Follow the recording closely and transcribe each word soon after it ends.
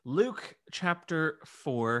Luke chapter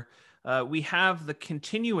 4, we have the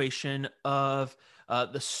continuation of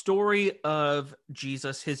the story of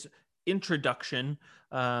Jesus, his introduction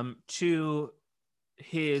to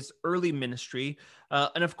his early ministry.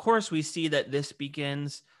 And of course, we see that this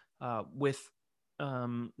begins with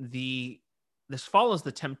this follows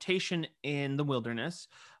the temptation in the wilderness,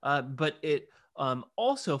 but it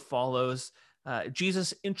also follows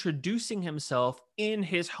Jesus introducing himself in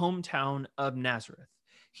his hometown of Nazareth.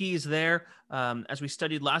 He's there, as we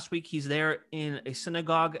studied last week, he's there in a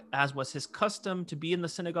synagogue, as was his custom to be in the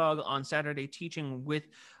synagogue on Saturday, teaching with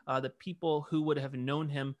the people who would have known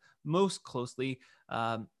him most closely.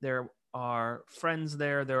 There are friends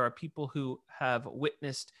there. There are people who have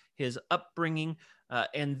witnessed his upbringing.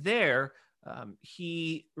 And there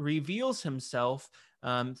he reveals himself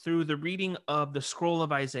through the reading of the scroll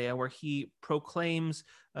of Isaiah, where he proclaims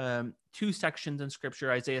two sections in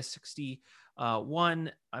Scripture, Isaiah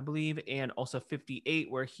 61, I believe, and also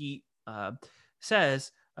 58, where he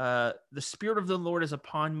says, the Spirit of the Lord is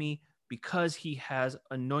upon me because he has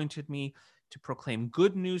anointed me to proclaim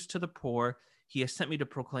good news to the poor. He has sent me to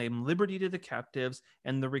proclaim liberty to the captives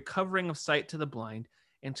and the recovering of sight to the blind,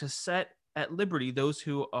 and to set at liberty those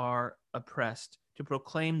who are oppressed, to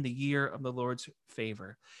proclaim the year of the Lord's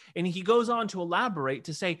favor. And he goes on to elaborate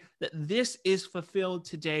to say that this is fulfilled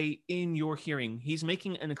today in your hearing. He's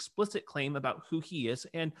making an explicit claim about who he is.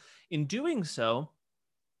 And in doing so,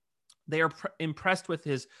 they are impressed with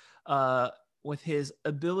his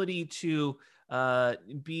ability to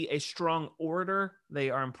be a strong orator. They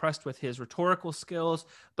are impressed with his rhetorical skills,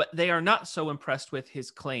 but they are not so impressed with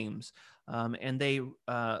his claims. And they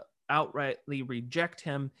outrightly reject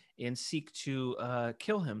him and seek to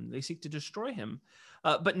kill him. They seek to destroy him.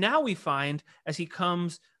 But now we find, as he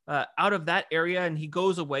comes out of that area and he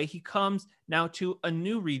goes away, he comes now to a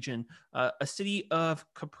new region, a city of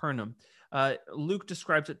Capernaum. Luke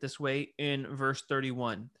describes it this way in verse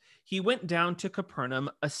 31. He went down to Capernaum,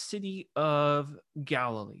 a city of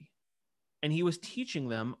Galilee, and he was teaching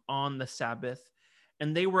them on the Sabbath,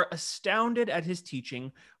 and they were astounded at his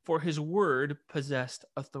teaching, for his word possessed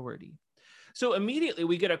authority. So immediately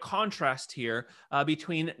we get a contrast here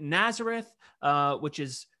between Nazareth, which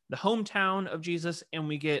is the hometown of Jesus, and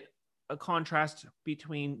we get a contrast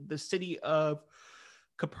between the city of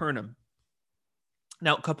Capernaum.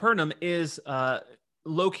 Now, Capernaum is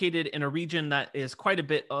located in a region that is quite a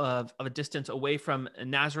bit of a distance away from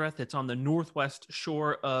Nazareth. It's on the northwest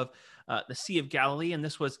shore of the Sea of Galilee, and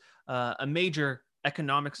this was a major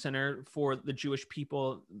economic center for the Jewish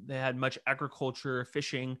people. They had much agriculture,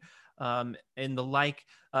 fishing, and the like.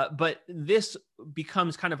 But this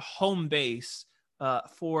becomes kind of home base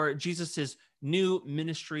for Jesus's new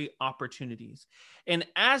ministry opportunities. And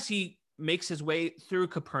as he makes his way through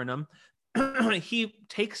Capernaum, he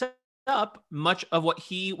takes up much of what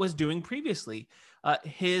he was doing previously,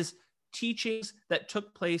 his teachings that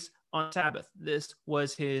took place on Sabbath. This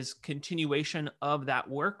was his continuation of that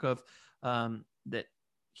work of that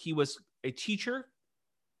he was a teacher.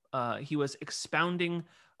 He was expounding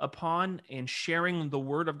upon and sharing the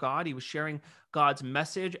word of God. He was sharing God's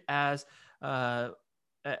message as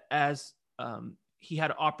he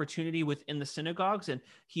had opportunity within the synagogues, and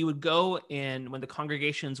he would go, and when the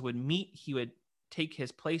congregations would meet, he would take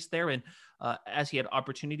his place there, and as he had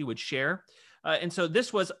opportunity would share. And so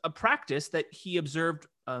this was a practice that he observed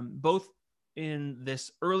both in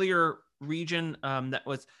this earlier region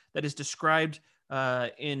that is described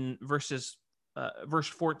in verse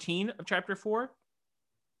 14 of chapter 4,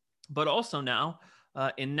 but also now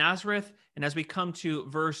in Nazareth. And as we come to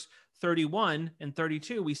verse 31 and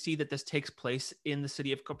 32, we see that this takes place in the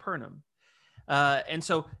city of Capernaum. And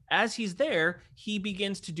so as he's there, he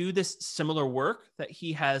begins to do this similar work that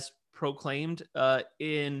he has proclaimed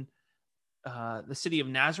in the city of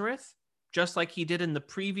Nazareth, just like he did in the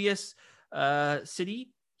previous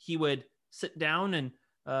city. He would sit down and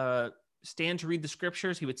stand to read the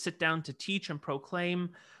scriptures. He would sit down to teach and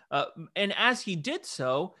proclaim. And as he did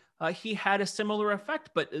so, he had a similar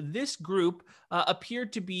effect, but this group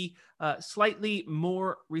appeared to be slightly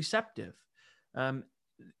more receptive.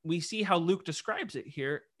 We see how Luke describes it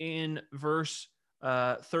here in verse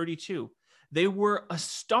 32. They were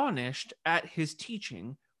astonished at his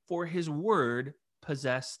teaching, for his word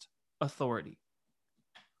possessed authority.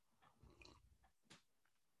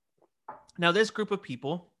 Now, this group of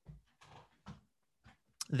people,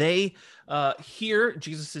 they hear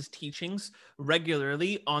Jesus's teachings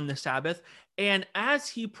regularly on the Sabbath, and as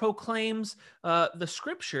he proclaims the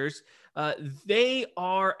scriptures, they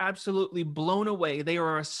are absolutely blown away. They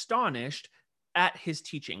are astonished at his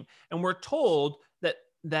teaching. And we're told that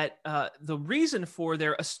the reason for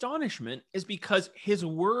their astonishment is because his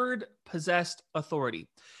word possessed authority.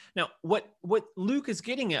 Now, what Luke is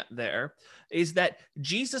getting at there is that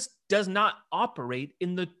Jesus does not operate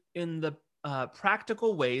in the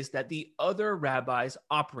practical ways that the other rabbis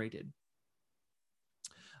operated.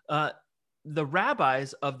 The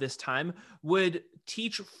rabbis of this time would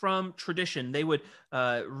teach from tradition. They would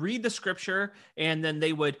read the scripture, and then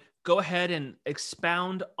they would go ahead and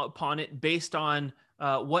expound upon it based on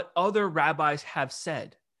what other rabbis have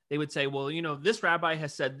said. They would say, well, this rabbi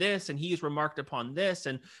has said this, and he's remarked upon this,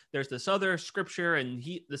 and there's this other scripture, and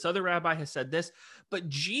this other rabbi has said this. But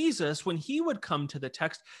Jesus, when he would come to the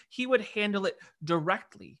text, he would handle it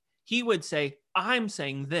directly. He would say, I'm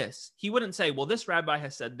saying this. He wouldn't say, well, this rabbi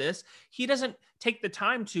has said this. He doesn't take the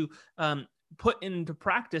time to put into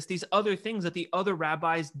practice these other things that the other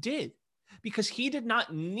rabbis did, because he did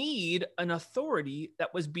not need an authority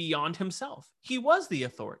that was beyond himself. He was the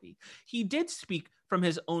authority. He did speak from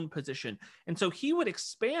his own position. And so he would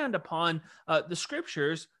expand upon the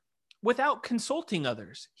scriptures without consulting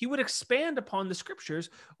others. He would expand upon the scriptures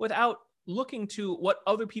without looking to what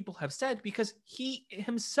other people have said, because he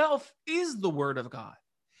himself is the word of God.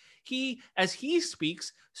 As he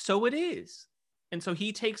speaks, so it is. And so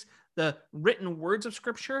he takes the written words of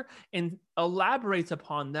scripture and elaborates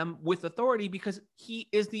upon them with authority, because he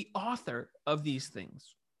is the author of these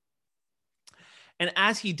things. And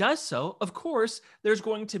as he does so, of course, there's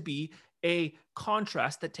going to be a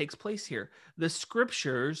contrast that takes place here. The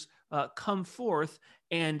scriptures come forth,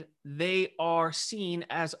 and they are seen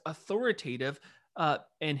as authoritative,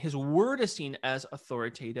 and his word is seen as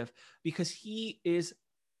authoritative because he is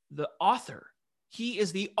the author. He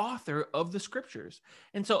is the author of the scriptures.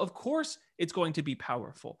 And so, of course, it's going to be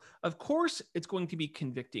powerful. Of course, it's going to be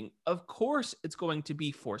convicting. Of course, it's going to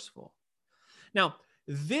be forceful. Now,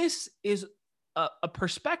 this is a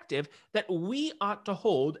perspective that we ought to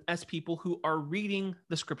hold as people who are reading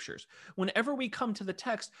the scriptures. Whenever we come to the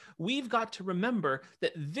text, we've got to remember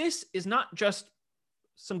that this is not just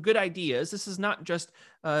some good ideas. This is not just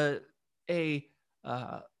a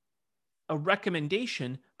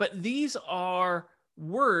recommendation, but these are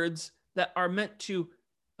words that are meant to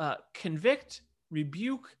convict,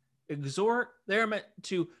 rebuke, exhort. They're meant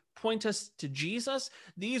to point us to Jesus.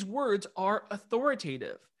 These words are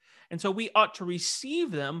authoritative. And so we ought to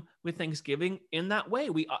receive them with thanksgiving in that way.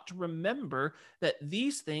 We ought to remember that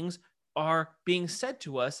these things are being said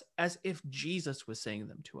to us as if Jesus was saying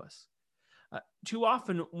them to us. Too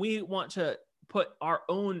often, we want to put our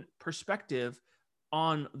own perspective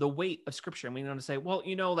on the weight of scripture. And we want to say, well,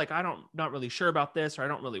 I'm not really sure about this, or I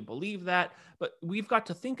don't really believe that. But we've got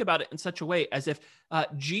to think about it in such a way as if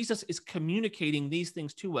Jesus is communicating these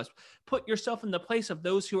things to us. Put yourself in the place of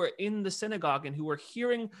those who are in the synagogue and who are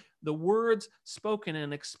hearing the words spoken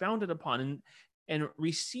and expounded upon, and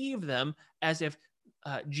receive them as if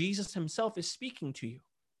Jesus himself is speaking to you.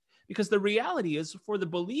 Because the reality is, for the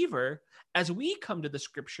believer, as we come to the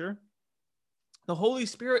scripture, the Holy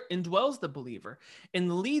Spirit indwells the believer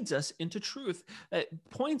and leads us into truth that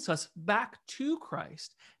points us back to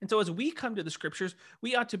Christ. And so as we come to the scriptures,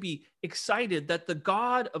 we ought to be excited that the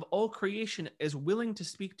God of all creation is willing to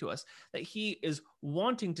speak to us, that he is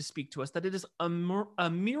wanting to speak to us, that it is a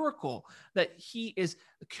miracle that he is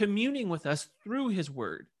communing with us through his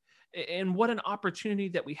word. And what an opportunity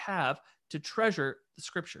that we have to treasure the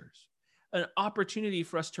scriptures. An opportunity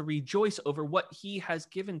for us to rejoice over what he has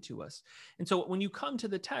given to us. And so when you come to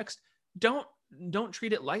the text, don't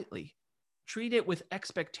treat it lightly. Treat it with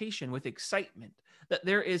expectation, with excitement, that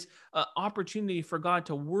there is an opportunity for God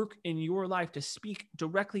to work in your life, to speak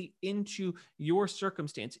directly into your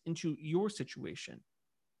circumstance, into your situation.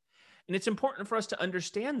 And it's important for us to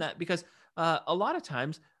understand that, because a lot of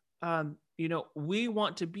times, we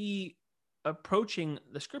want to be approaching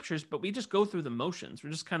the scriptures, but we just go through the motions.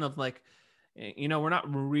 We're just kind of like, we're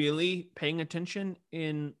not really paying attention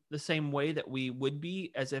in the same way that we would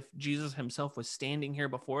be as if Jesus himself was standing here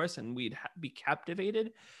before us and we'd be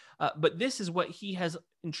captivated. But this is what he has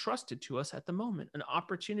entrusted to us at the moment, an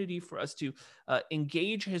opportunity for us to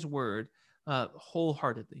engage his word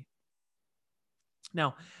wholeheartedly.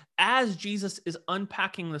 Now, as Jesus is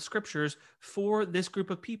unpacking the scriptures for this group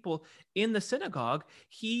of people in the synagogue,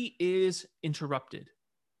 he is interrupted.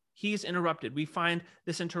 He's interrupted. We find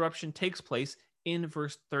this interruption takes place in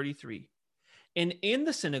verse 33. And in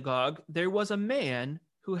the synagogue, there was a man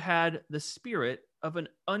who had the spirit of an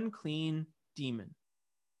unclean demon.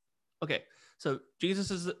 Okay, so Jesus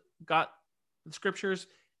has got the scriptures.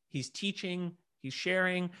 He's teaching, he's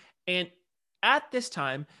sharing. And at this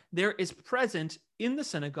time, there is present in the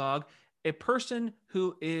synagogue a person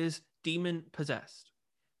who is demon possessed.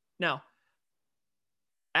 Now,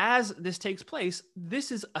 as this takes place,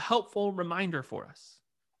 this is a helpful reminder for us.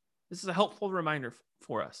 This is a helpful reminder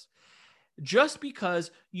for us. Just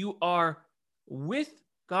because you are with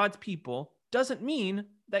God's people doesn't mean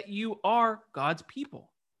that you are God's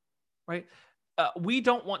people, right? We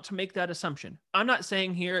don't want to make that assumption. I'm not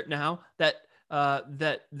saying here now that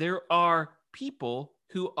that there are people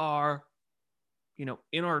who are,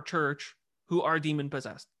 in our church who are demon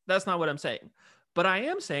possessed. That's not what I'm saying. But I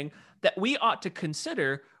am saying that we ought to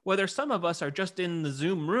consider whether some of us are just in the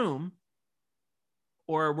Zoom room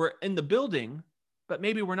or we're in the building, but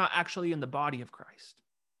maybe we're not actually in the body of Christ.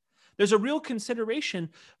 There's a real consideration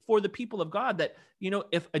for the people of God that,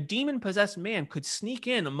 if a demon-possessed man could sneak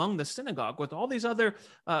in among the synagogue with all these other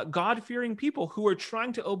God-fearing people who are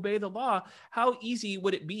trying to obey the law, how easy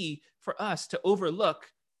would it be for us to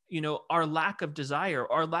overlook, our lack of desire,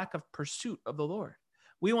 our lack of pursuit of the Lord?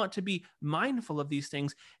 We want to be mindful of these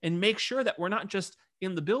things and make sure that we're not just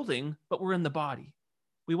in the building, but we're in the body.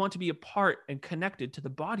 We want to be a part and connected to the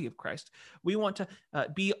body of Christ. We want to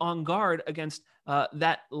be on guard against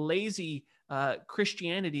that lazy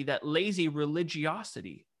Christianity, that lazy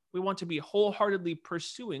religiosity. We want to be wholeheartedly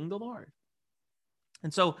pursuing the Lord.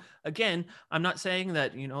 And so, again, I'm not saying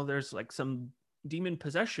that, there's like some demon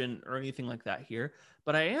possession or anything like that here,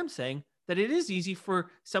 but I am saying that it is easy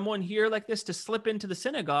for someone here like this to slip into the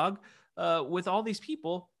synagogue with all these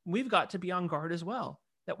people. We've got to be on guard as well,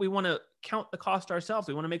 that we want to count the cost ourselves.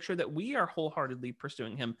 We want to make sure that we are wholeheartedly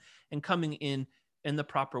pursuing him and coming in the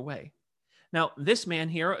proper way. Now, this man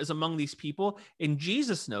here is among these people, and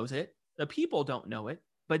Jesus knows it. The people don't know it,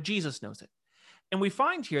 but Jesus knows it. And we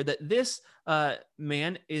find here that this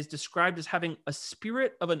man is described as having a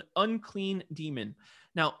spirit of an unclean demon.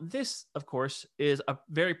 Now, this, of course, is a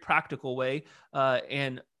very practical way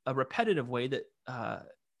and a repetitive way that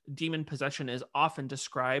demon possession is often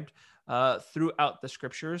described throughout the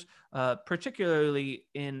scriptures, particularly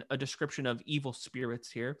in a description of evil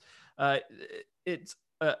spirits here. It's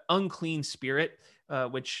an unclean spirit,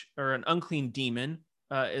 or an unclean demon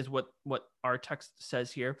is what our text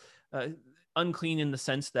says here. Unclean in the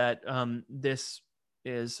sense that this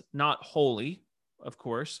is not holy, of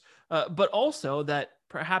course, but also that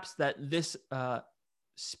perhaps that this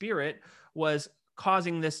spirit was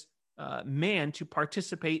causing this man to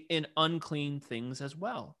participate in unclean things as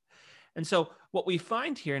well. And so what we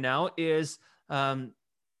find here now is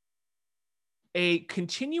a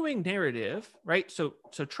continuing narrative, right? So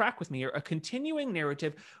track with me here, a continuing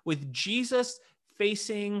narrative with Jesus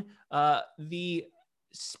facing the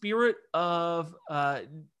spirit of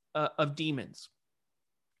demons.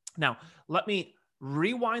 Now, let me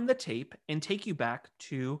rewind the tape and take you back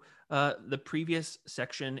to the previous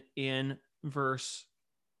section in verse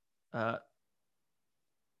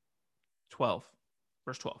 12.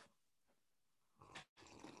 Verse 12.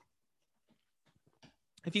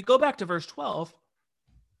 If you go back to verse 12,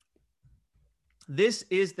 this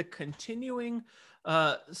is the continuing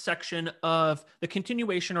section of the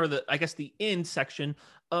continuation, or the end section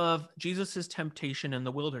of Jesus's temptation in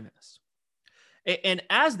the wilderness. And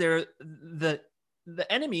as the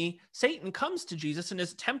enemy, Satan, comes to Jesus and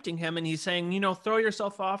is tempting him, and he's saying, throw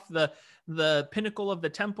yourself off the pinnacle of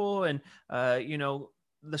the temple, and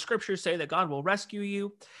the scriptures say that God will rescue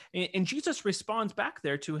you. And Jesus responds back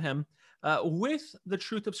there to him with the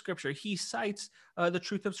truth of Scripture. He cites the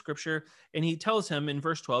truth of Scripture, and he tells him in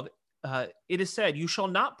verse 12, it is said, you shall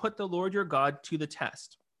not put the Lord your God to the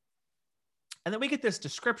test. And then we get this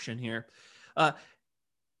description here.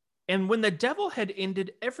 And when the devil had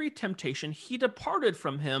ended every temptation, he departed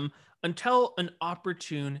from him until an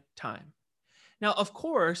opportune time. Now, of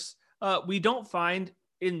course, we don't find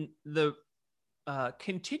in the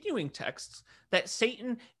continuing texts that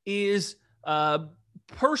Satan is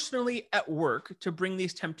personally at work to bring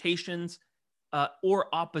these temptations or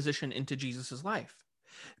opposition into Jesus's life.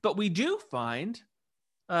 But we do find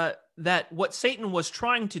that what Satan was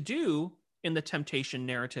trying to do in the temptation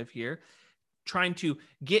narrative here, trying to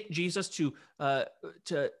get Jesus to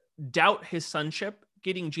doubt his sonship,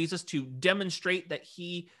 getting Jesus to demonstrate that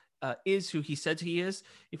he is who he says he is.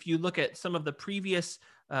 If you look at some of the previous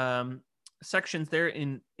sections there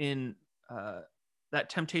in that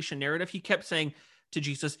temptation narrative, he kept saying to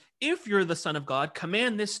Jesus, if you're the Son of God,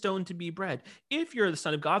 command this stone to be bread. If you're the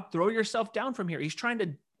Son of God, throw yourself down from here. He's trying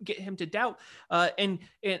to get him to doubt. And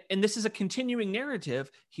this is a continuing narrative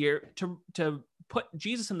here to put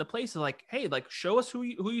Jesus in the place of like, hey, like, show us who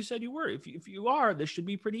you said you were. If you are, this should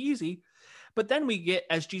be pretty easy. But then we get,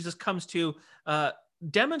 as Jesus comes to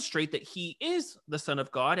demonstrate that he is the Son of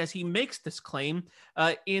God, as he makes this claim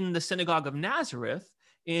in the synagogue of Nazareth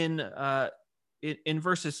in in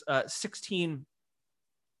verses 16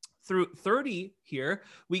 through 30 here,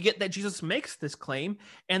 we get that Jesus makes this claim,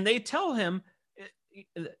 and they tell him,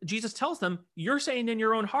 Jesus tells them, you're saying in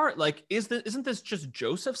your own heart, like, isn't this just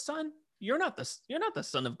Joseph's son? You're not the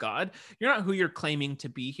son of God. You're not who you're claiming to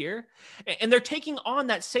be here. And they're taking on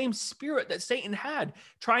that same spirit that Satan had,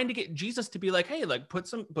 trying to get Jesus to be like, hey, like put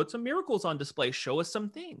some miracles on display. Show us some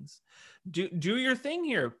things. Do your thing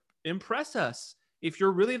here. Impress us. If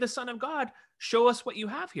you're really the son of God, show us what you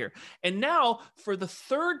have here. And now, for the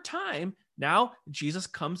third time, now Jesus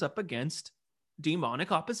comes up against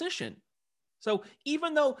demonic opposition. So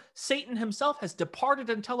even though Satan himself has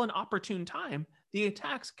departed until an opportune time, the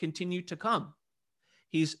attacks continue to come.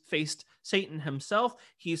 He's faced Satan himself.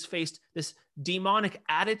 He's faced this demonic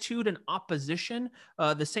attitude and opposition,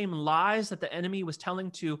 the same lies that the enemy was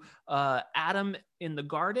telling to Adam in the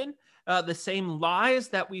garden, the same lies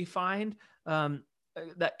that we find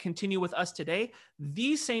that continue with us today.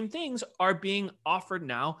 These same things are being offered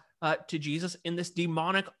now to Jesus in this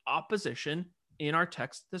demonic opposition in our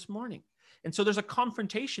text this morning. And so there's a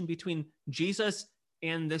confrontation between Jesus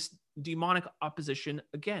and this demonic opposition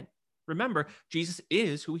again. Remember, Jesus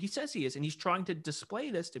is who he says he is, and he's trying to display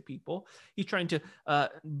this to people. He's trying to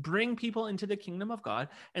bring people into the kingdom of God.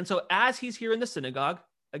 And so as he's here in the synagogue,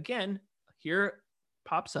 again, here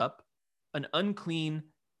pops up an unclean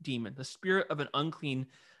demon, the spirit of an unclean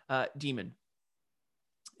demon.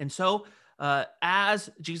 And so as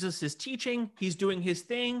Jesus is teaching, he's doing his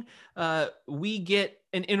thing, we get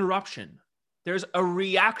an interruption. There's a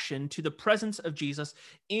reaction to the presence of Jesus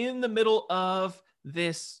in the middle of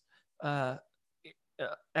this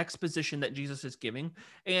exposition that Jesus is giving.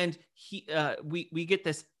 And we get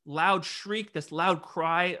this loud shriek, this loud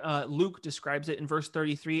cry. Luke describes it in verse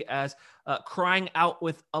 33 as crying out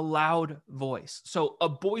with a loud voice. So a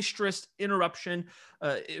boisterous interruption,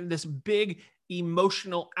 this big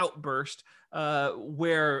emotional outburst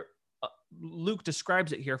where Luke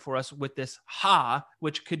describes it here for us with this ha,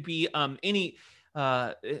 which could be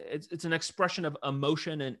it's an expression of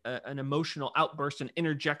emotion and an emotional outburst, an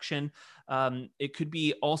interjection. It could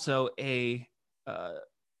be also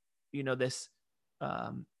this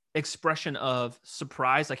expression of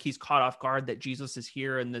surprise, like he's caught off guard that Jesus is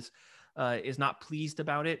here and this is not pleased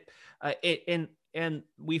about it. And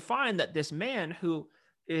we find that this man who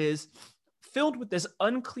is filled with this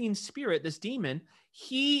unclean spirit, this demon,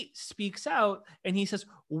 he speaks out and he says,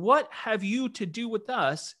 "What have you to do with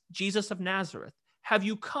us, Jesus of Nazareth? Have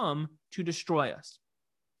you come to destroy us?"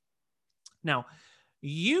 Now,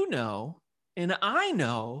 you know, and I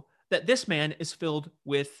know that this man is filled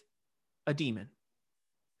with a demon.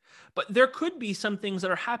 But there could be some things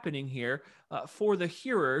that are happening here for the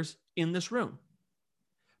hearers in this room.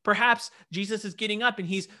 Perhaps Jesus is getting up and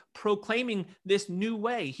he's proclaiming this new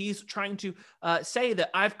way. He's trying to say that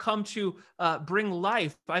I've come to bring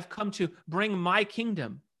life. I've come to bring my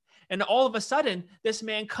kingdom. And all of a sudden, this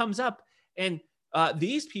man comes up and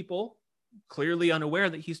these people, clearly unaware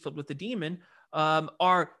that he's filled with the demon,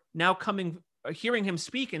 are now hearing him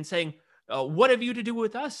speak and saying, "What have you to do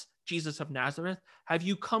with us, Jesus of Nazareth? Have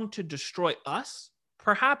you come to destroy us?"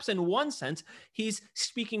 Perhaps in one sense, he's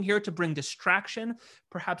speaking here to bring distraction.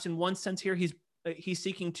 Perhaps in one sense here, he's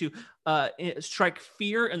seeking to strike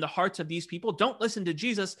fear in the hearts of these people. Don't listen to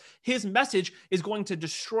Jesus. His message is going to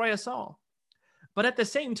destroy us all. But at the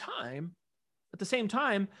same time,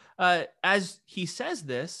 as he says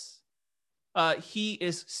this, he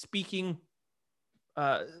is speaking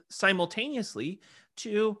simultaneously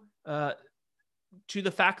to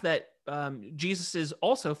the fact that Jesus is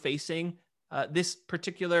also facing this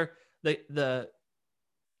particular, the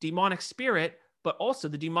demonic spirit, but also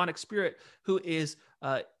the demonic spirit who is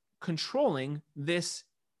controlling this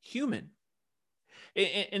human.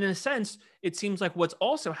 In a sense, it seems like what's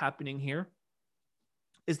also happening here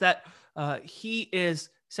is that he is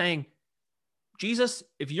saying, Jesus,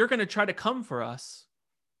 if you're going to try to come for us,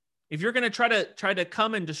 if you're going to try to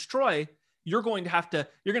come and destroy, you're going to have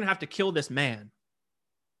to kill this man.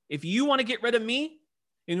 If you want to get rid of me,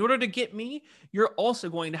 in order to get me, you're also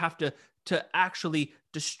going to have to actually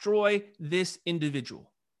destroy this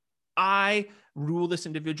individual. I rule this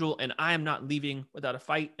individual and I am not leaving without a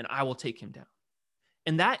fight, and I will take him down.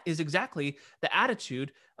 And that is exactly the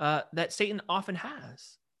attitude that Satan often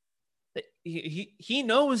has. That he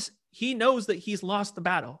knows that he's lost the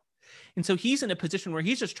battle. And so he's in a position where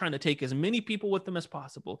he's just trying to take as many people with him as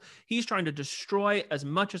possible. He's trying to destroy as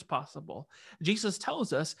much as possible. Jesus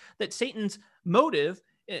tells us that Satan's motive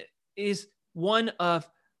is one of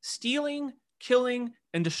stealing, killing,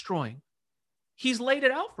 and destroying. He's laid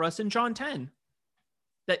it out for us in John 10,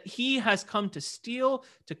 that he has come to steal,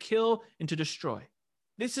 to kill, and to destroy.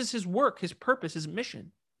 This is his work, his purpose, his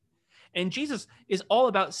mission. And Jesus is all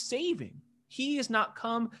about saving. He is not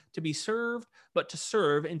come to be served, but to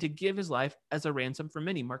serve and to give his life as a ransom for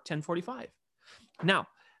many. Mark 10:45. Now,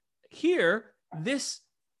 here, this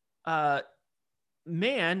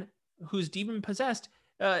man who's demon possessed,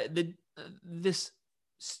 this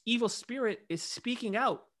evil spirit is speaking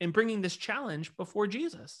out and bringing this challenge before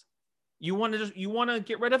Jesus. You want to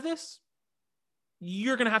get rid of this?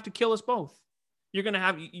 You're going to have to kill us both.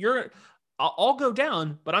 I'll go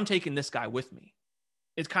down, but I'm taking this guy with me.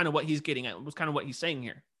 It's kind of what he's getting at. It was kind of what he's saying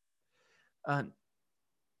here. And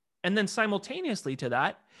then simultaneously to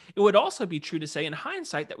that, it would also be true to say in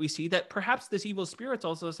hindsight that we see that perhaps this evil spirit's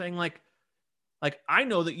also saying like, I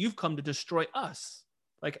know that you've come to destroy us,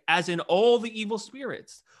 like as in all the evil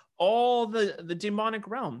spirits, all the demonic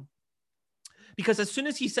realm. Because as soon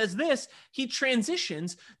as he says this, he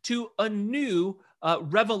transitions to a new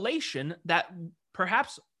revelation that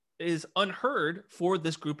perhaps is unheard for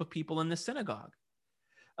this group of people in the synagogue.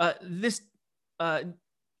 This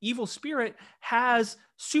evil spirit has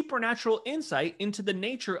supernatural insight into the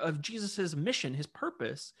nature of Jesus's mission, his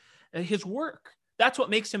purpose, his work. That's what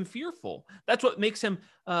makes him fearful. That's what makes him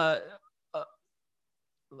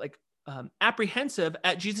apprehensive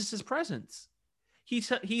at Jesus's presence.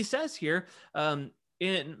 He says here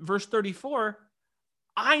in verse 34,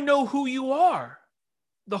 I know who you are,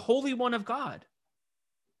 the Holy One of God.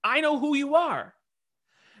 I know who you are.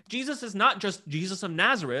 Jesus is not just Jesus of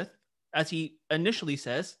Nazareth, as he initially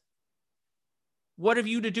says. What have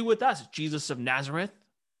you to do with us, Jesus of Nazareth?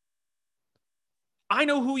 I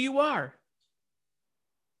know who you are.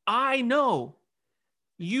 I know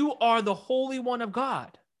you are the Holy One of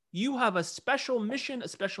God. You have a special mission, a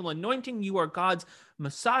special anointing. You are God's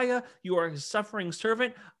Messiah. You are his suffering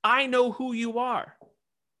servant. I know who you are.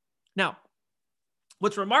 Now,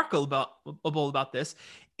 what's remarkable about this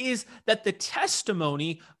is that the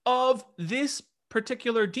testimony of this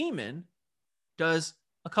particular demon does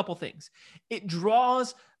a couple things. It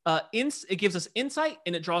draws, it gives us insight,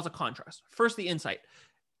 and it draws a contrast. First, the insight.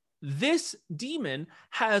 This demon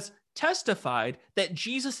has testified that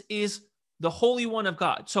Jesus is the Holy One of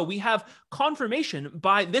God. So we have confirmation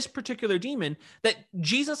by this particular demon that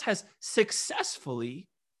Jesus has successfully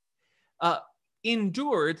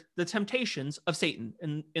endured the temptations of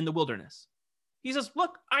Satan in the wilderness. He says,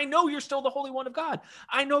 look, I know you're still the Holy One of God.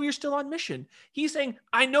 I know you're still on mission. He's saying,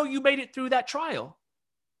 I know you made it through that trial.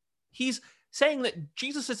 He's saying that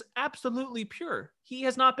Jesus is absolutely pure. He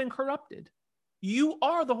has not been corrupted. You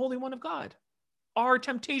are the Holy One of God. Our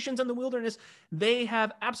temptations in the wilderness, they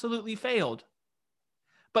have absolutely failed.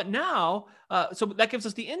 But now, so that gives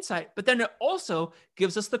us the insight, but then it also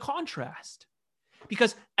gives us the contrast.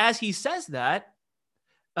 Because as he says that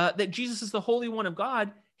Jesus is the Holy One of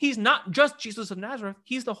God, he's not just Jesus of Nazareth,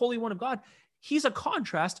 he's the Holy One of God. He's a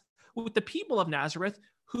contrast with the people of Nazareth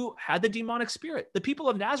who had the demonic spirit. The people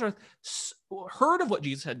of Nazareth heard of what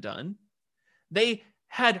Jesus had done. They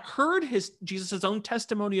had heard Jesus' own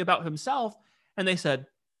testimony about himself, and they said,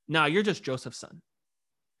 "No, you're just Joseph's son."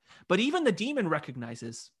 But even the demon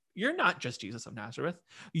recognizes, you're not just Jesus of Nazareth.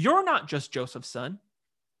 You're not just Joseph's son.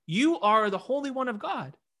 You are the Holy One of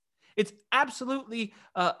God. It's absolutely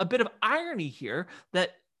a bit of irony here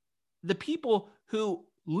that the people who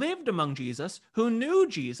lived among Jesus, who knew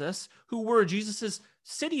Jesus, who were Jesus's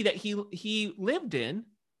city that he lived in,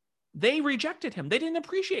 they rejected him. They didn't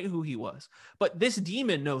appreciate who he was. But this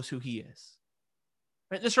demon knows who he is.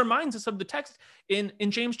 Right? This reminds us of the text in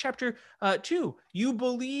James chapter 2. You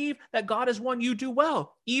believe that God is one, you do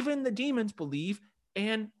well. Even the demons believe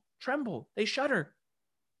and tremble. They shudder.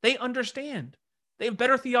 They understand. They have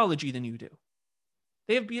better theology than you do.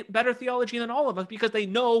 They have better theology than all of us because they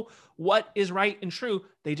know what is right and true.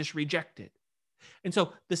 They just reject it. And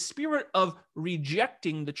so the spirit of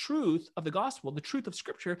rejecting the truth of the gospel, the truth of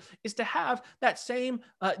scripture, is to have that same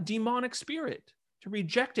demonic spirit, to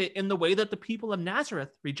reject it in the way that the people of Nazareth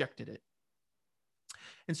rejected it.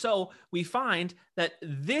 And so we find that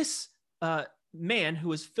this man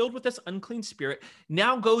who is filled with this unclean spirit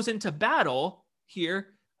now goes into battle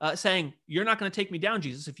here, saying, you're not going to take me down,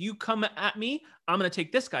 Jesus. If you come at me, I'm going to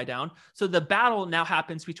take this guy down. So the battle now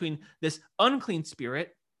happens between this unclean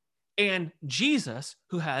spirit and Jesus,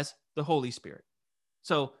 who has the Holy Spirit.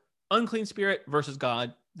 So unclean spirit versus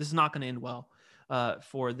God. This is not going to end well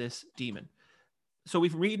for this demon. So we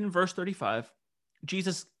read in verse 35,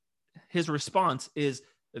 Jesus, his response is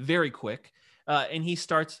very quick. And he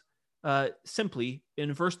starts simply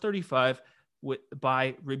in verse 35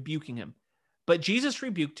 by rebuking him. But Jesus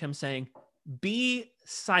rebuked him, saying, "Be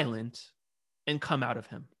silent and come out of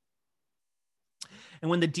him. And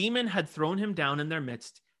when the demon had thrown him down in their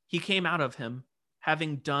midst, he came out of him,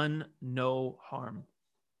 having done no harm.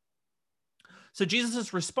 So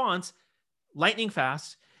Jesus' response, lightning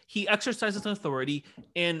fast, he exercises authority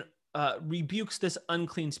and rebukes this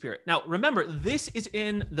unclean spirit. Now, remember, this is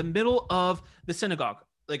in the middle of the synagogue.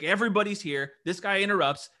 Like, everybody's here. This guy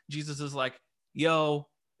interrupts. Jesus is like, yo,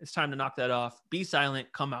 it's time to knock that off. Be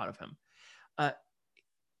silent. Come out of him.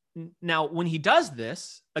 Now, when he does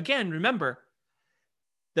this, again, remember,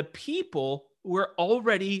 the people were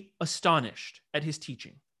already astonished at his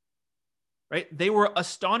teaching, right? They were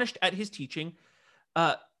astonished at his teaching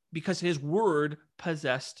because his word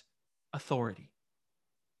possessed authority.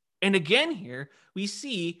 And again, here we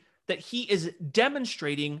see that he is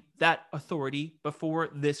demonstrating that authority before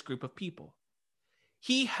this group of people.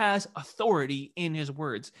 He has authority in his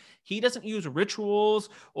words. He doesn't use rituals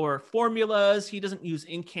or formulas. He doesn't use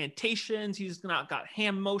incantations. He's not got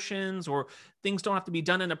hand motions, or things don't have to be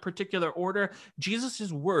done in a particular order.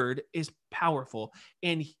 Jesus' word is powerful,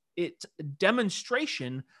 and it's a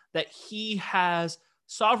demonstration that he has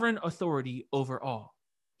sovereign authority over all.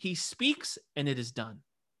 He speaks and it is done.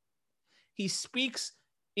 He speaks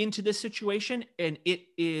into this situation and it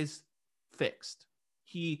is fixed.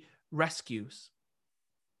 He rescues.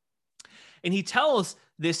 And he tells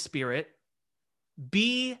this spirit,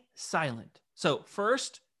 be silent. So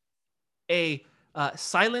first, a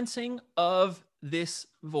silencing of this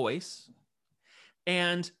voice,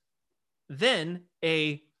 and then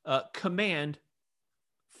a command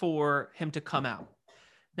for him to come out.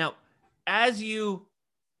 Now, as you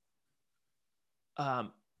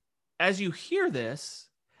hear this,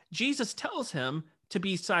 Jesus tells him to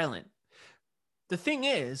be silent. The thing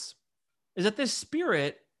is that this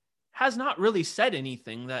spirit has not really said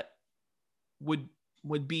anything that would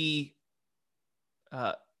be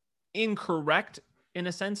incorrect in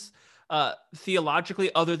a sense, theologically,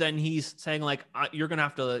 other than he's saying like, you're going to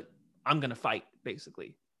have to, I'm going to fight,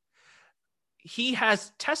 basically. He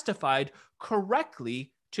has testified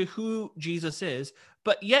correctly to who Jesus is,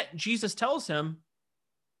 but yet Jesus tells him,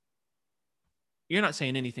 you're not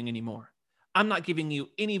saying anything anymore. I'm not giving you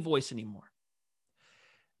any voice anymore.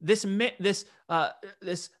 This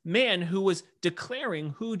man who was declaring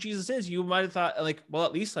who Jesus is, you might have thought like, well,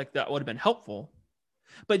 at least like that would have been helpful.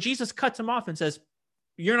 But Jesus cuts him off and says,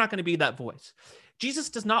 you're not going to be that voice. Jesus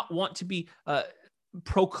does not want to be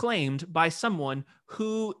proclaimed by someone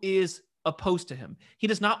who is opposed to him. He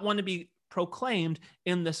does not want to be proclaimed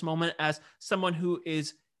in this moment as someone who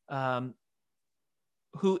is a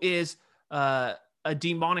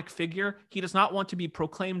demonic figure. He does not want to be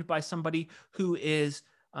proclaimed by somebody who is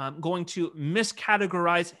going to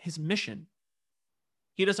miscategorize his mission.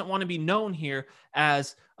 He doesn't want to be known here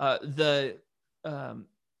as the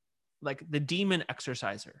demon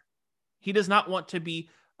exorciser. He does not want to be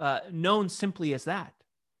known simply as that.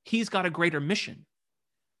 He's got a greater mission,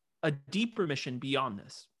 a deeper mission beyond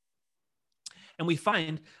this. And we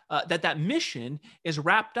find that mission is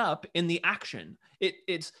wrapped up in the action.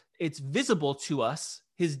 It's visible to us.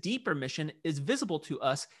 His deeper mission is visible to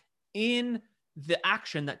us in the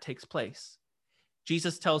action that takes place.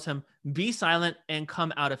 Jesus tells him, be silent and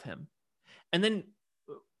come out of him. And then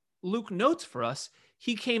Luke notes for us,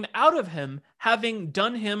 he came out of him having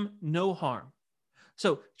done him no harm.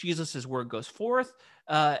 So Jesus' word goes forth,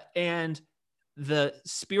 and the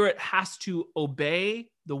spirit has to obey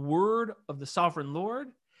the word of the sovereign Lord.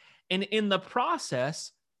 And in the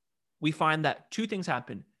process, we find that two things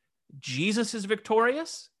happen. Jesus is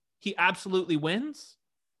victorious. He absolutely wins.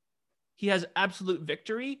 He has absolute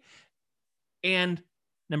victory. And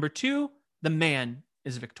number two, the man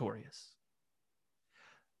is victorious.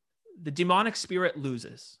 The demonic spirit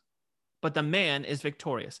loses, but the man is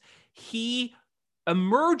victorious. He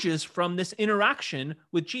emerges from this interaction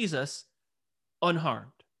with Jesus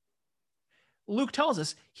unharmed. Luke tells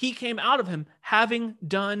us he came out of him having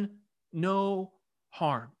done no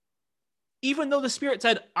harm. Even though the spirit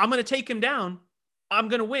said, I'm going to take him down, I'm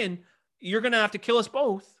going to win, you're going to have to kill us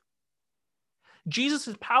both. Jesus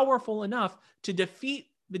is powerful enough to defeat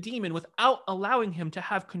the demon without allowing him to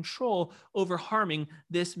have control over harming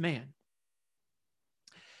this man.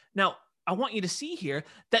 Now, I want you to see here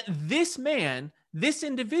that this man, this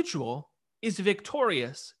individual, is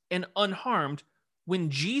victorious and unharmed when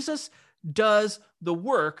Jesus does the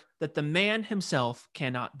work that the man himself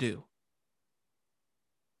cannot do.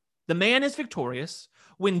 The man is victorious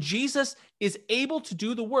when Jesus is able to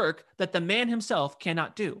do the work that the man himself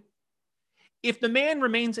cannot do. If the man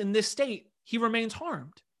remains in this state, he remains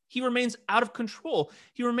harmed. He remains out of control.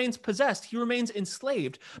 He remains possessed. He remains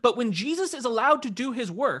enslaved. But when Jesus is allowed to do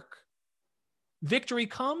his work, Victory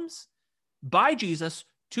comes by Jesus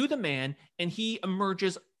to the man, and he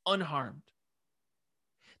emerges unharmed.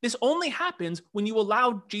 This only happens when you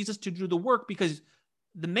allow Jesus to do the work, because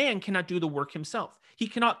the man cannot do the work himself. He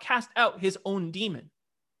cannot cast out his own demon.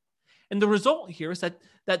 And the result here is that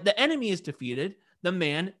the enemy is defeated, the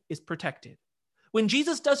man is protected. When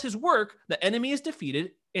Jesus does his work, the enemy is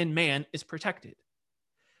defeated and man is protected.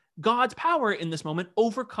 God's power in this moment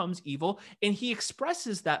overcomes evil, and he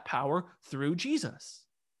expresses that power through Jesus.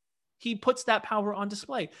 He puts that power on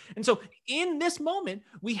display. And so in this moment,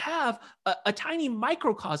 we have a tiny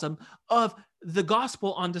microcosm of the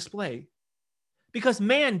gospel on display. Because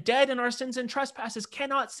man, dead in our sins and trespasses,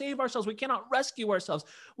 cannot save ourselves. We cannot rescue ourselves.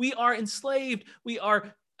 We are enslaved. We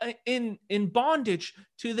are in bondage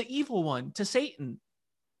to the evil one, to Satan.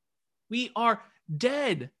 We are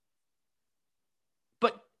dead.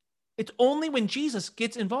 But it's only when Jesus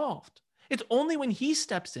gets involved. It's only when he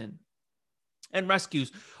steps in and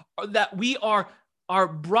rescues that we are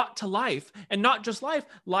brought to life, and not just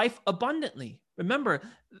life abundantly. Remember,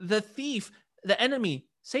 the thief, the enemy,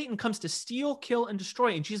 Satan comes to steal, kill, and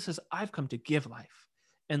destroy. And Jesus says, I've come to give life,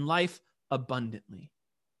 and life abundantly.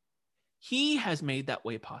 He has made that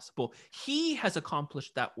way possible. He has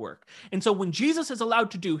accomplished that work. And so when Jesus is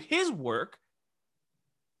allowed to do his work,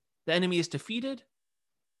 the enemy is defeated,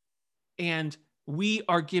 and we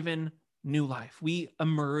are given new life. We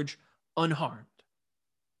emerge unharmed.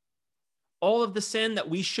 All of the sin that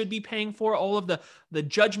we should be paying for, all of the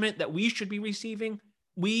judgment that we should be receiving,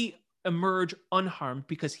 we emerge unharmed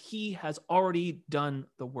because he has already done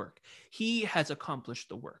the work. He has accomplished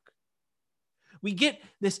the work. We get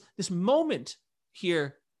this moment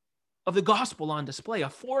here of the gospel on display, a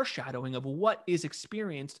foreshadowing of what is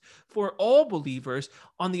experienced for all believers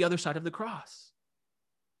on the other side of the cross.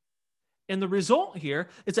 And the result here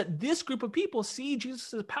is that this group of people see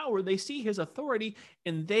Jesus' power, they see his authority,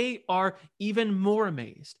 and they are even more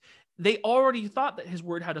amazed. They already thought that his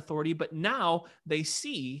word had authority, but now they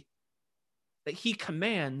see that he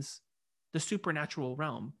commands the supernatural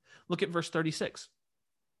realm. Look at verse 36.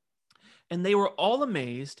 And they were all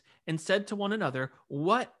amazed and said to one another,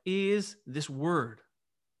 what is this word?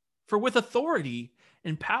 For with authority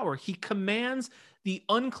and power, he commands the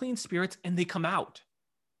unclean spirits and they come out.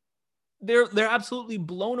 They're absolutely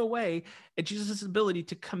blown away at Jesus' ability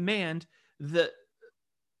to command the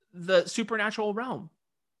supernatural realm.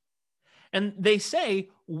 And they say,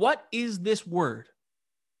 what is this word?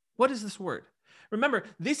 What is this word? Remember,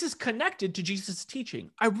 this is connected to Jesus'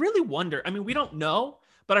 teaching. I really wonder, we don't know,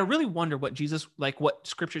 but I really wonder what Jesus, what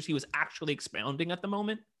scriptures he was actually expounding at the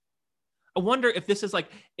moment. I wonder if this is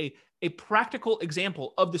like a practical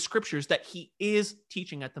example of the scriptures that he is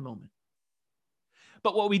teaching at the moment.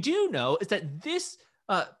 But what we do know is that this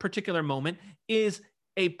particular moment is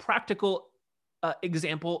a practical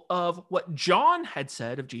example of what John had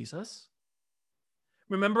said of Jesus.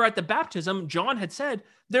 Remember at the baptism, John had said,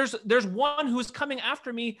 there's one who is coming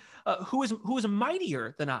after me who is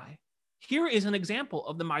mightier than I. Here is an example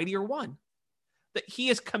of the mightier one, that he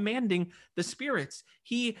is commanding the spirits.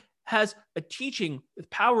 He has a teaching with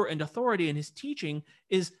power and authority, and his teaching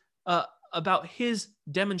is about his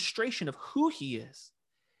demonstration of who he is.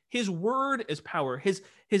 His word is power. His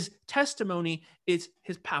testimony is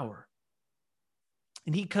his power.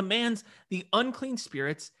 And he commands the unclean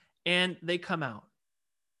spirits, and they come out.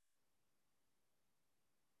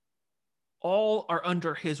 All are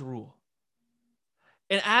under his rule.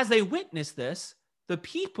 And as they witness this, the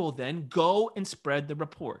people then go and spread the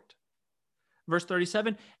report. Verse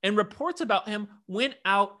 37, and reports about him went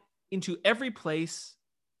out into every place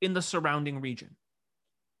in the surrounding region.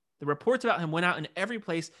 The reports about him went out in every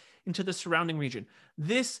place into the surrounding region.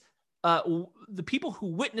 This, the people who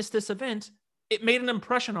witnessed this event, it made an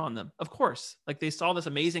impression on them, of course. Like they saw this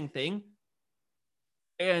amazing thing,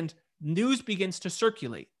 and news begins to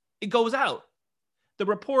circulate. It goes out. The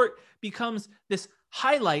report becomes this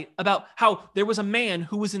highlight about how there was a man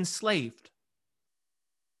who was enslaved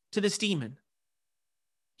to this demon.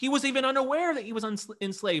 He was even unaware that he was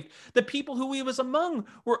enslaved. The people who he was among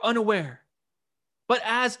were unaware. But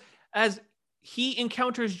as he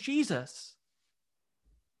encounters Jesus,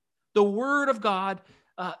 the word of God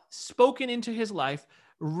spoken into his life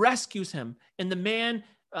rescues him, and the man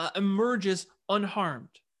emerges unharmed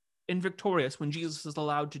and victorious when Jesus is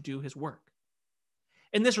allowed to do his work.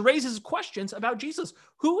 And this raises questions about Jesus.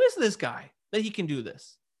 Who is this guy that he can do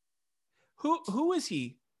this? Who is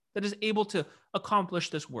he that is able to accomplish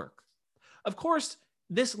this work? Of course,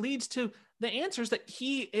 this leads to the answers that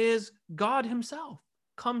he is God himself,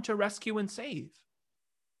 come to rescue and save.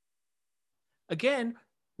 Again,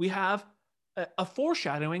 we have a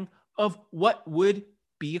foreshadowing of what would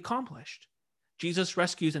be accomplished. Jesus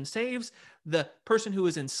rescues and saves. The person who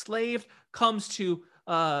is enslaved comes to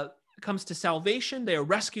salvation. They are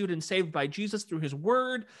rescued and saved by Jesus through his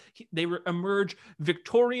word. They emerge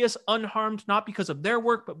victorious, unharmed, not because of their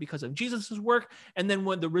work, but because of Jesus's work. And then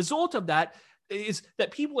when the result of that is that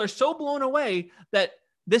people are so blown away that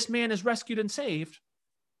this man is rescued and saved,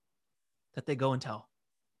 that they go and tell.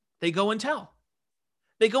 They go and tell.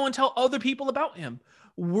 They go and tell other people about him.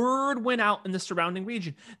 Word went out in the surrounding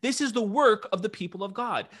region. This is the work of the people of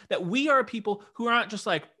God, that we are people who aren't just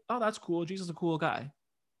like, oh, that's cool. Jesus is a cool guy.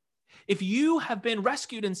 If you have been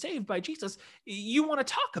rescued and saved by Jesus, you want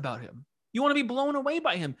to talk about him. You want to be blown away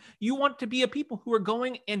by him. You want to be a people who are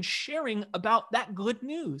going and sharing about that good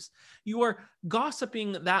news. You are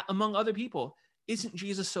gossiping that among other people. Isn't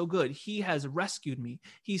Jesus so good? He has rescued me.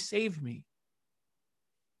 He saved me.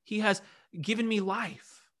 He has given me life.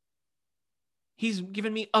 He's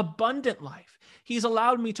given me abundant life. He's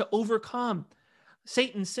allowed me to overcome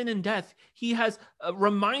Satan, sin, and death. He has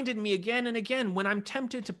reminded me again and again when I'm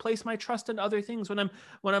tempted to place my trust in other things, when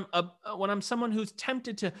I'm someone who's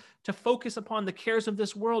tempted to focus upon the cares of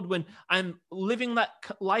this world, when I'm living that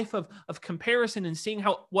life of comparison and seeing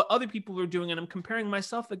what other people are doing, and I'm comparing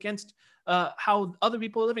myself against how other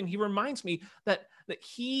people are living. He reminds me that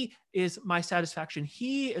he is my satisfaction.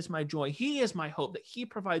 He is my joy. He is my hope, that he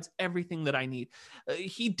provides everything that I need.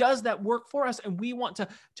 He does that work for us, and we want to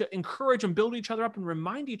encourage and build each other up and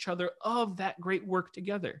remind each other of that great work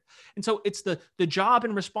together. And so it's the job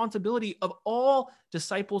and responsibility of all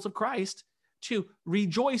disciples of Christ to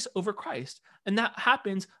rejoice over Christ. And that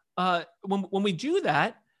happens when we do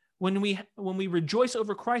that. When we rejoice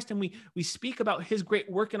over Christ and we speak about his great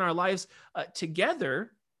work in our lives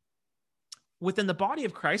together within the body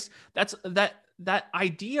of Christ, that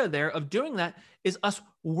idea there of doing that is us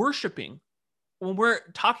worshiping. When we're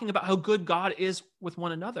talking about how good God is with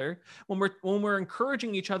one another, when we're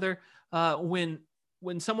encouraging each other,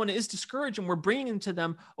 when someone is discouraged and we're bringing to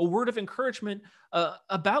them a word of encouragement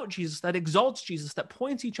about Jesus, that exalts Jesus, that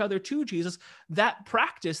points each other to Jesus, that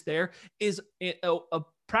practice there is a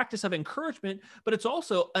practice of encouragement, but it's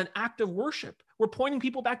also an act of worship. We're pointing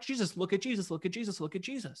people back to Jesus. Look at Jesus, look at Jesus, look at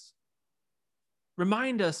Jesus.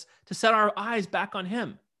 Remind us to set our eyes back on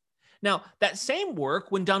him. Now, that same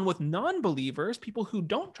work, when done with non-believers, people who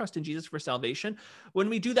don't trust in Jesus for salvation, when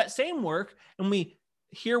we do that same work and we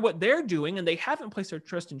hear what they're doing and they haven't placed their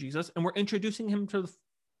trust in Jesus, and we're introducing him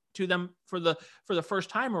to them for the first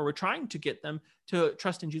time, or we're trying to get them to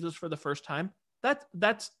trust in Jesus for the first time,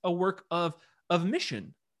 that's a work of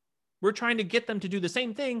mission. We're trying to get them to do the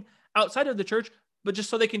same thing outside of the church, but just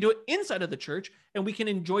so they can do it inside of the church and we can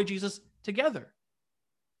enjoy Jesus together.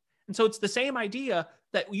 And so it's the same idea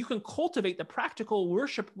that you can cultivate the practical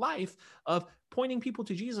worship life of pointing people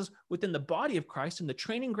to Jesus within the body of Christ and the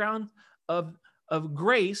training ground of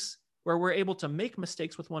grace, where we're able to make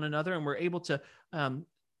mistakes with one another and we're able to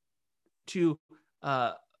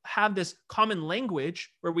have this common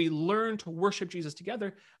language where we learn to worship Jesus together.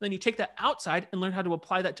 And then you take that outside and learn how to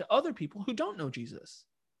apply that to other people who don't know Jesus.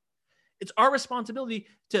 It's our responsibility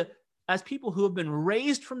to, as people who have been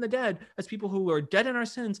raised from the dead, as people who are dead in our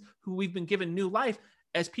sins, who we've been given new life,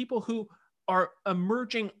 as people who are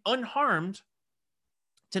emerging unharmed,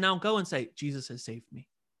 to now go and say, Jesus has saved me.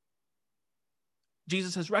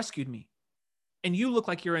 Jesus has rescued me. And you look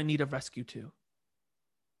like you're in need of rescue too.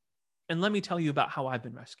 And let me tell you about how I've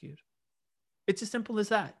been rescued. It's as simple as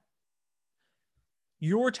that.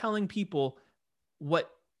 You're telling people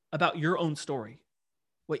about your own story,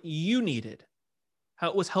 what you needed, how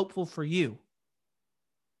it was helpful for you,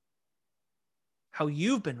 how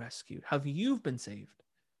you've been rescued, how you've been saved.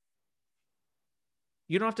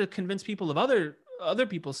 You don't have to convince people of other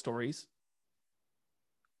people's stories.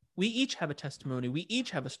 We each have a testimony. We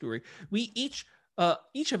each have a story. We each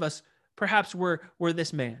of us perhaps were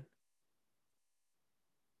this man.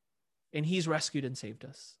 And he's rescued and saved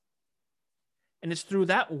us. And it's through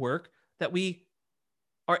that work that we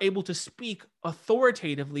are able to speak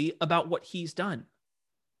authoritatively about what he's done.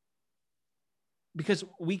 Because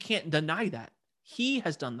we can't deny that. He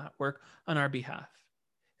has done that work on our behalf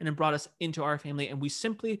and then brought us into our family. And we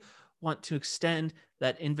simply want to extend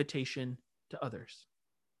that invitation to others.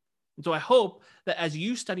 And so I hope that as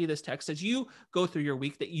you study this text, as you go through your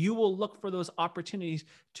week, that you will look for those opportunities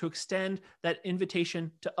to extend that invitation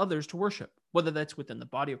to others to worship, whether that's within the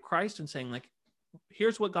body of Christ and saying, like,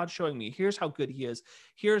 here's what God's showing me. Here's how good he is.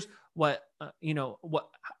 Here's what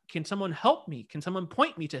can someone help me? Can someone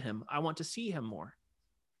point me to him? I want to see him more.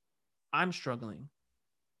 I'm struggling.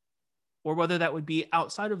 Or whether that would be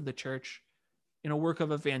outside of the church in a work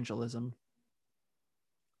of evangelism,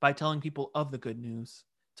 by telling people of the good news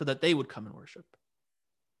so that they would come and worship.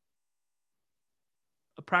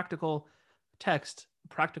 A practical text, a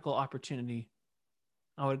practical opportunity.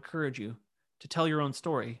 I would encourage you to tell your own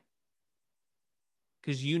story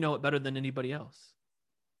because you know it better than anybody else.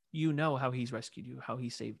 You know how he's rescued you, how he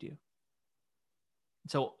saved you.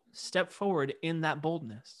 So step forward in that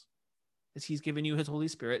boldness as he's given you his Holy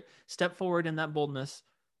Spirit. Step forward in that boldness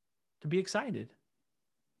to be excited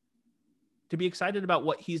about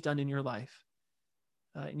what he's done in your life.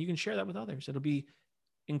 And you can share that with others. It'll be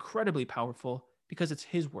incredibly powerful because it's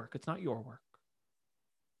his work. It's not your work.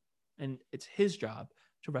 And it's his job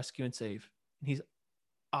to rescue and save. And he's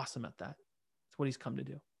awesome at that. It's what he's come to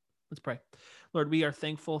do. Let's pray. Lord, we are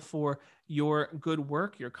thankful for your good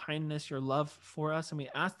work, your kindness, your love for us. And we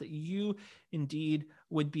ask that you indeed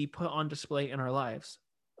would be put on display in our lives,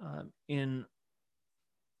 in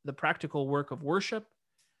the practical work of worship,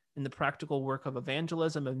 in the practical work of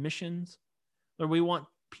evangelism, of missions. Lord, we want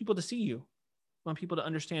people to see you. We want people to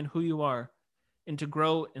understand who you are and to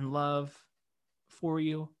grow in love for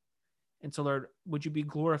you. And so, Lord, would you be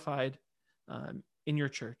glorified in your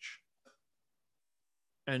church?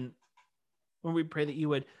 And Lord, we pray that you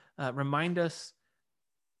would remind us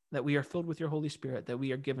that we are filled with your Holy Spirit, that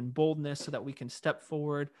we are given boldness so that we can step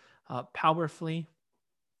forward powerfully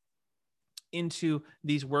into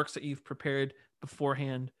these works that you've prepared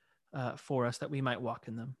beforehand for us, that we might walk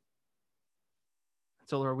in them.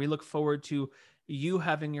 So, Lord, we look forward to you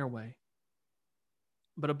having your way.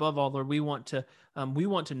 But above all, Lord, we want to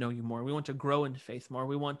know you more. We want to grow in faith more.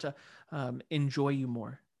 We want to enjoy you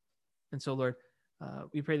more. And so, Lord,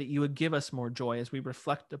 we pray that you would give us more joy as we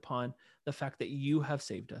reflect upon the fact that you have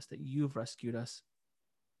saved us, that you've rescued us.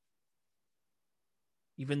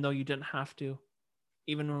 Even though you didn't have to,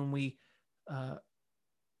 even when we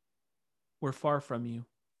were far from you,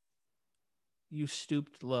 you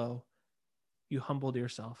stooped low, you humbled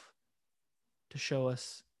yourself to show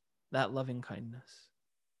us that loving kindness.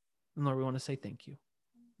 And Lord, we want to say thank you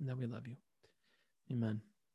and that we love you. Amen.